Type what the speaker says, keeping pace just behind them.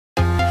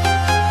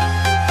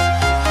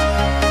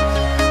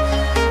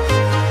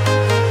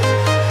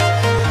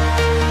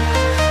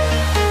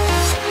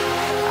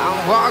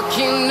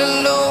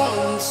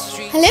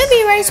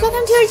viewers,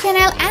 welcome to our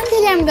channel, and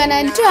today I'm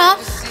gonna draw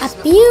a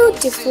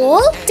beautiful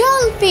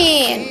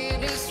dolphin.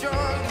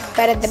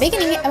 But at the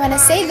beginning, I wanna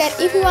say that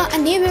if you are a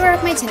new viewer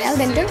of my channel,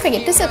 then don't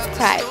forget to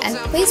subscribe and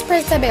please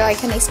press the bell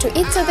icon next to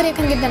it so that you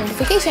can get the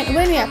notification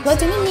when we upload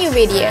any new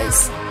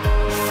videos.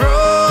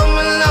 From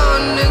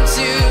London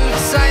to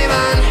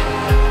Taiwan,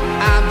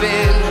 I've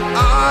been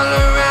all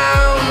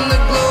around the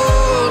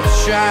globe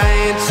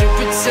trying to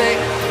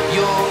protect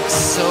your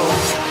soul.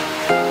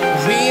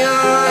 We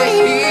are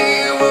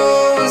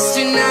heroes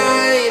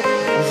tonight.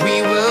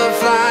 We will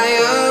fly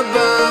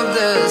above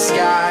the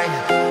sky.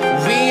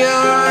 We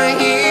are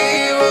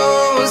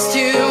heroes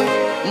tonight.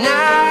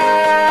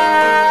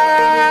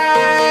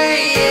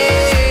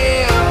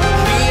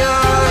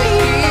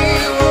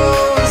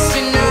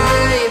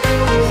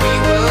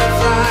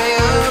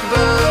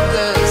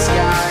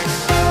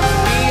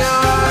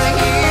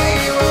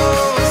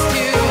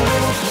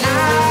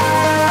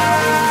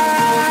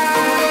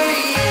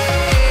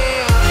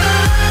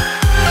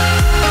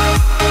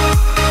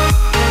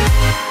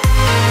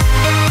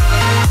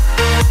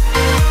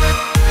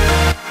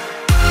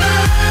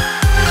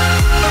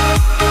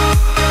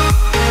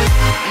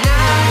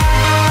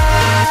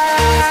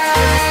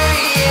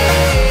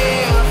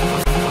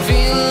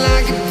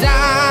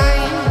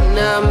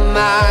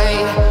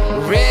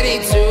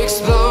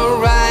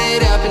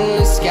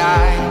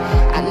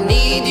 I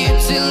need you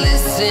to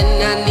listen,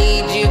 I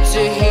need you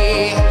to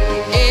hear,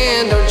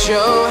 and don't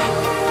show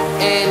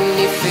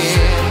any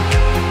fear.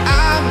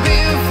 I've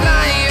been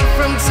flying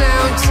from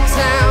town to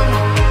town,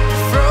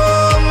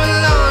 from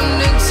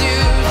London to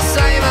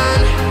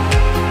Taiwan.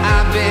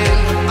 I've been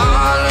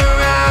all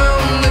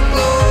around the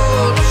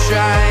globe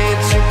trying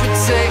to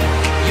protect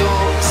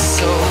your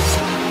soul.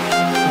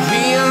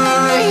 We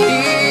are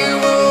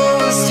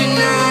heroes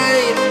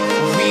tonight.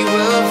 We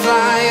will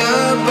fly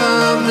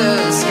above the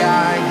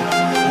sky.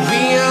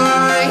 We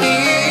are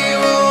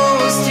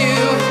heroes tonight.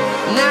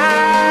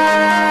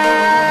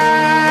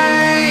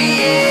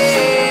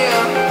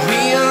 Yeah.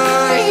 We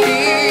are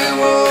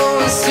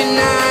heroes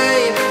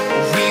tonight.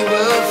 We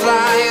will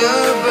fly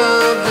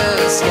above the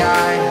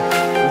sky.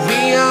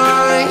 We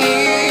are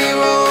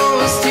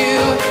heroes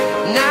tonight.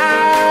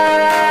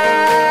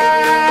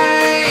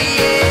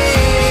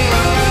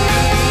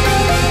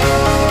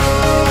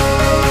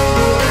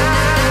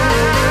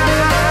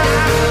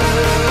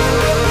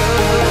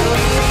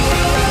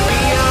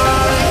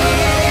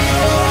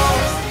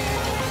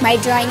 My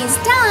drawing is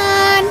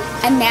done,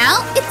 and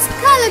now it's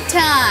color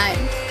time.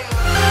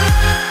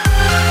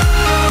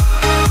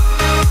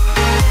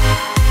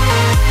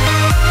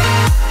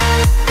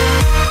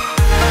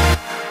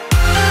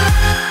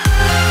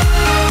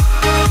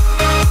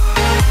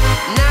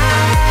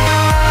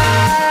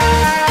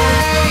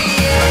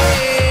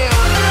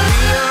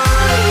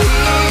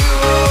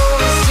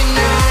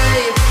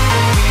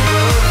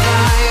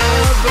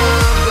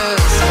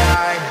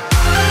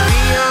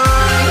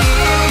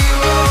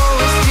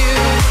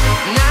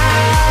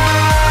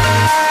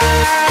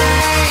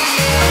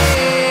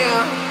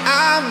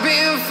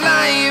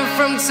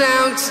 From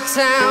town to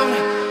town,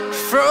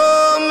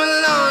 from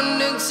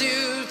London to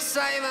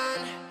Taiwan.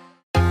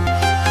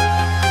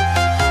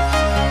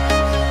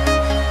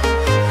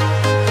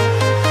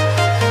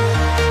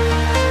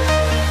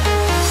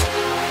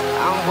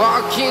 I'm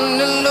walking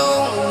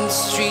alone, the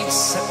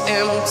streets are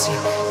empty.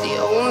 The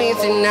only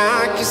thing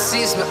I can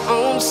see is my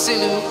own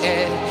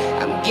silhouette.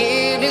 I'm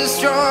getting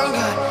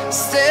stronger,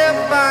 step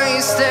by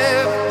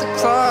step. The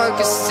clock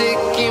is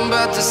ticking,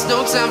 but there's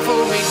no time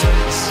for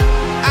regrets.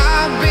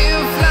 I've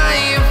been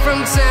flying from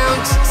town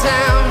to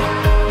town,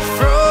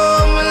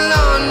 from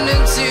London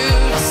to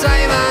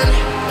Taiwan.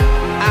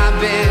 I've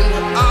been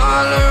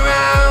all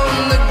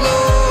around the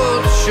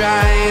globe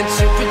trying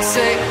to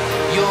protect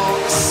your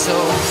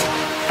soul.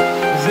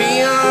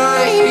 We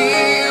are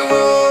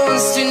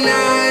heroes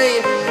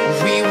tonight.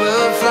 We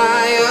will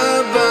fly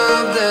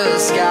above the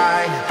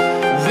sky.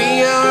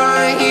 We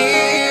are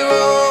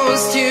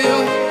heroes tonight.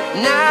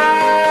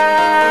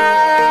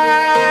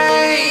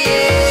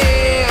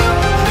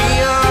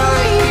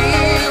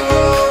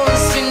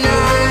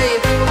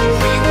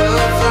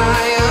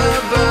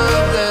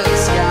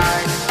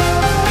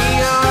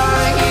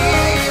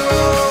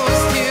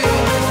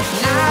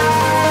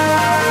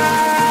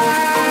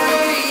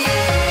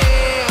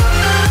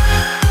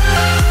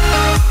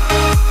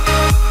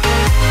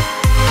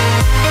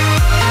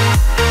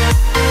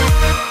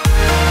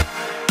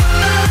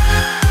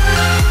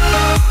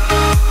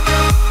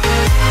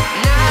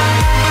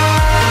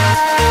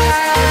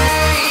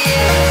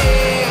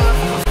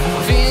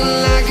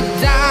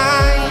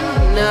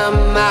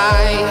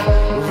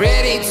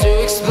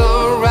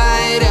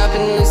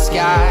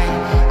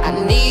 I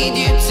need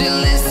you to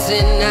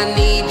listen, I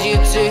need you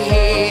to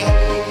hear,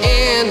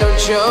 and don't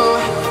show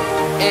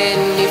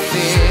any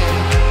fear.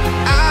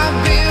 I've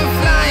been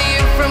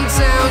flying from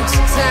town to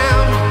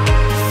town,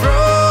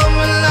 from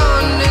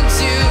London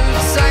to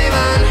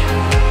Taiwan.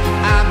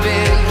 I've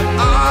been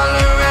all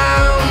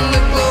around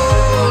the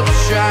globe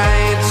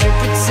trying to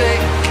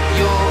protect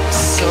your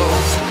soul.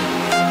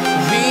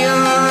 We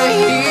are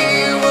here.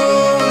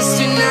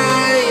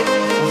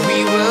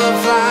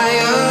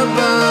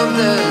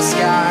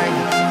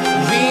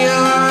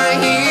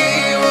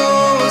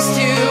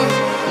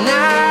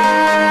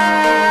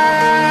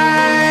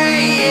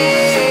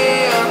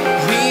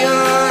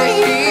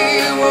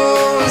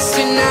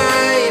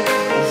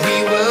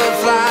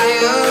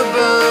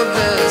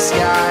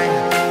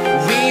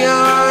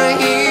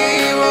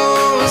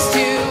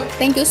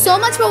 you so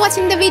much for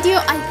watching the video.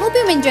 I hope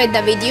you enjoyed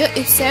the video.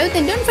 If so,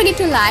 then don't forget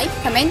to like,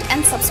 comment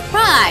and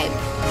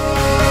subscribe.